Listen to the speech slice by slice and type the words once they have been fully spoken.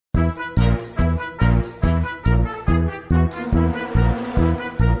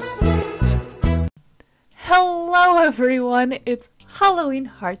Hello everyone, it's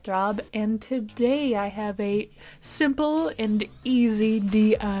Halloween Heartthrob, and today I have a simple and easy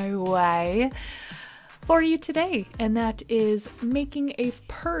DIY for you today, and that is making a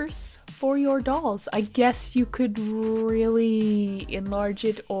purse for your dolls. I guess you could really enlarge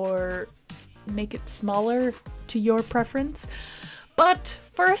it or make it smaller to your preference, but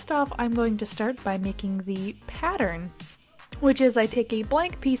first off I'm going to start by making the pattern, which is I take a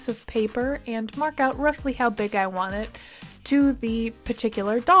blank piece of paper and mark out roughly how big I want it to the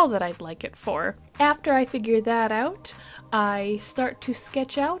particular doll that I'd like it for. After I figure that out, I start to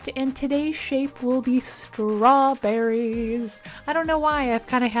sketch out, and today's shape will be strawberries. I don't know why, I've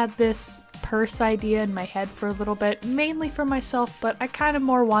kind of had this purse idea in my head for a little bit, mainly for myself, but I kind of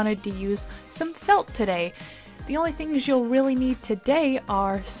more wanted to use some felt today. The only things you'll really need today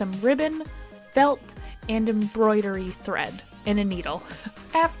are some ribbon, felt, and embroidery thread and a needle.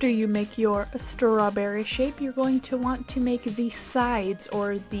 After you make your strawberry shape, you're going to want to make the sides,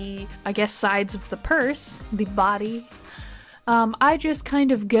 or the, I guess, sides of the purse, the body. I just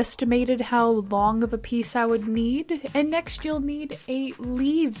kind of guesstimated how long of a piece I would need, and next you'll need a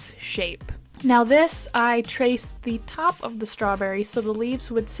leaves shape. Now this, I traced the top of the strawberry so the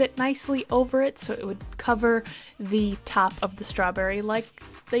leaves would sit nicely over it, so it would cover the top of the strawberry like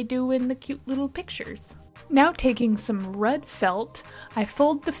they do in the cute little pictures. Now taking some red felt, I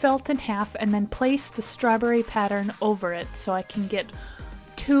fold the felt in half and then place the strawberry pattern over it so I can get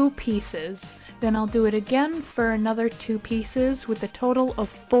 2 pieces. Then I'll do it again for another 2 pieces with a total of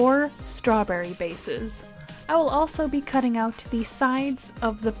 4 strawberry bases. I will also be cutting out the sides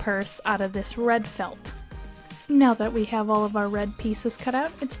of the purse out of this red felt. Now that we have all of our red pieces cut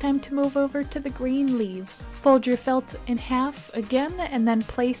out, it's time to move over to the green leaves. Fold your felt in half again and then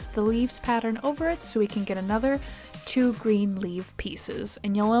place the leaves pattern over it so we can get another 2 green leaf pieces.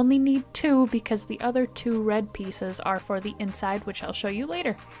 And you'll only need 2 because the other 2 red pieces are for the inside, which I'll show you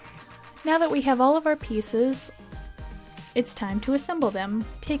later. Now that we have all of our pieces, it's time to assemble them.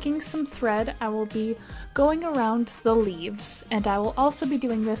 Taking some thread, I will be going around the leaves, and I will also be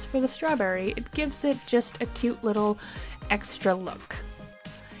doing this for the strawberry. It gives it just a cute little extra look.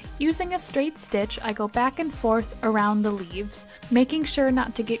 Using a straight stitch, I go back and forth around the leaves, making sure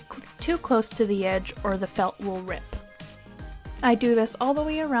not to get too close to the edge or the felt will rip. I do this all the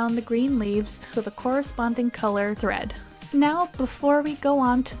way around the green leaves with a corresponding color thread. Now, before we go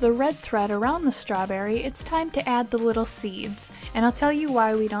on to the red thread around the strawberry, it's time to add the little seeds, and I'll tell you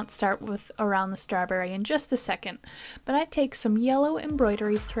why we don't start with around the strawberry in just a second. But I take some yellow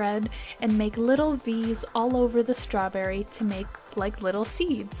embroidery thread and make little V's all over the strawberry to make like little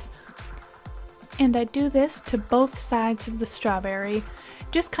seeds. And I do this to both sides of the strawberry.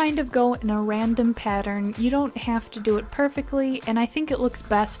 Just kind of go in a random pattern. You don't have to do it perfectly, and I think it looks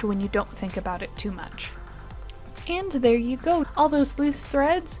best when you don't think about it too much. And there you go. All those loose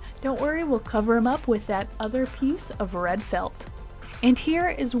threads, don't worry, we'll cover them up with that other piece of red felt. And here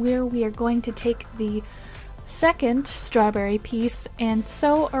is where we are going to take the second strawberry piece and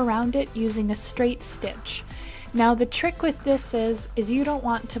sew around it using a straight stitch. Now the trick with this is you don't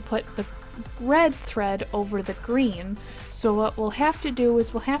want to put the red thread over the green. So what we'll have to do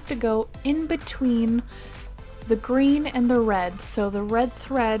is we'll have to go in between the green and the red so the red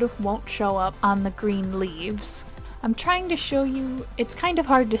thread won't show up on the green leaves. I'm trying to show you, it's kind of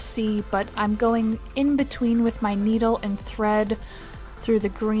hard to see, but I'm going in between with my needle and thread through the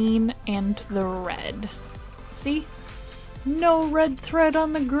green and the red. See? No red thread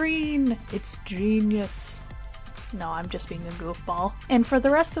on the green! It's genius. No, I'm just being a goofball. And for the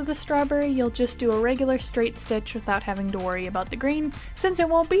rest of the strawberry, you'll just do a regular straight stitch without having to worry about the green, since it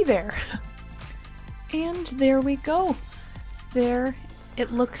won't be there. And there we go. There,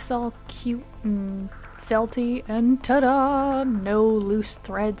 it looks all cute and felty, and ta-da! No loose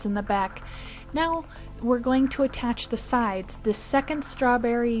threads in the back. Now we're going to attach the sides. The second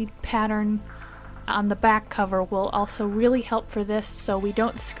strawberry pattern on the back cover will also really help for this so we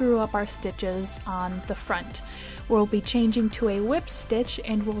don't screw up our stitches on the front. We'll be changing to a whip stitch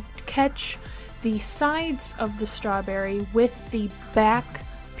and we'll catch the sides of the strawberry with the back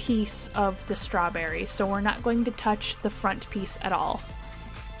piece of the strawberry, so we're not going to touch the front piece at all.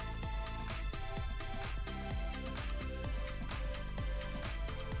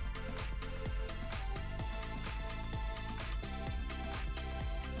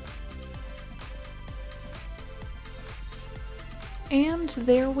 And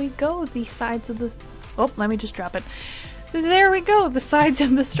there we go, the sides of the... Oh, let me just drop it. There we go, the sides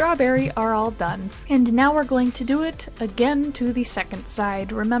of the strawberry are all done. And now we're going to do it again to the second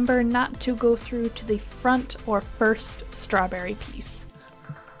side. Remember not to go through to the front or first strawberry piece.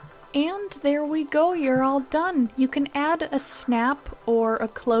 And there we go, you're all done. You can add a snap or a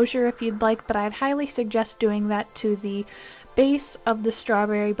closure if you'd like, but I'd highly suggest doing that to the base of the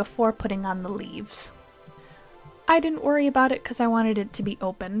strawberry before putting on the leaves. I didn't worry about it because I wanted it to be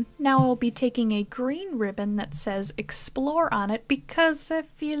open. Now I'll be taking a green ribbon that says Explore on it because I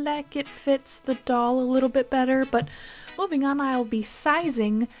feel like it fits the doll a little bit better, but moving on, I'll be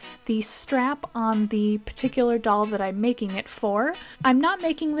sizing the strap on the particular doll that I'm making it for. I'm not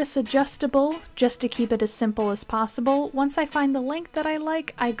making this adjustable just to keep it as simple as possible. Once I find the length that I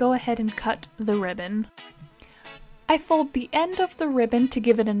like, I go ahead and cut the ribbon. I fold the end of the ribbon to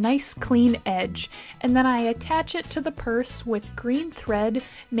give it a nice clean edge, and then I attach it to the purse with green thread,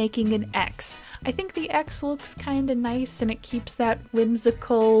 making an X. I think the X looks kinda nice and it keeps that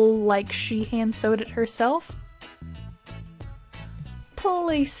whimsical, like she hand sewed it herself.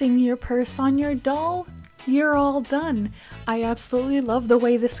 Placing your purse on your doll, you're all done. I absolutely love the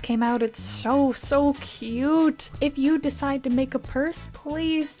way this came out. It's so cute. If you decide to make a purse,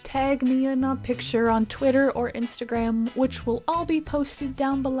 please tag me in a picture on Twitter or Instagram, which will all be posted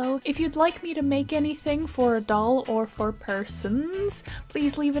down below. If you'd like me to make anything for a doll or for persons,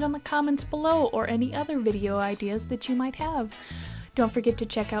 please leave it in the comments below, or any other video ideas that you might have. Don't forget to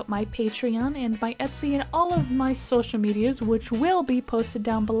check out my Patreon and my Etsy and all of my social medias, which will be posted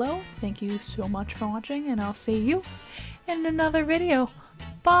down below. Thank you so much for watching, and I'll see you in another video.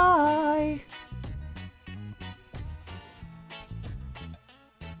 Bye!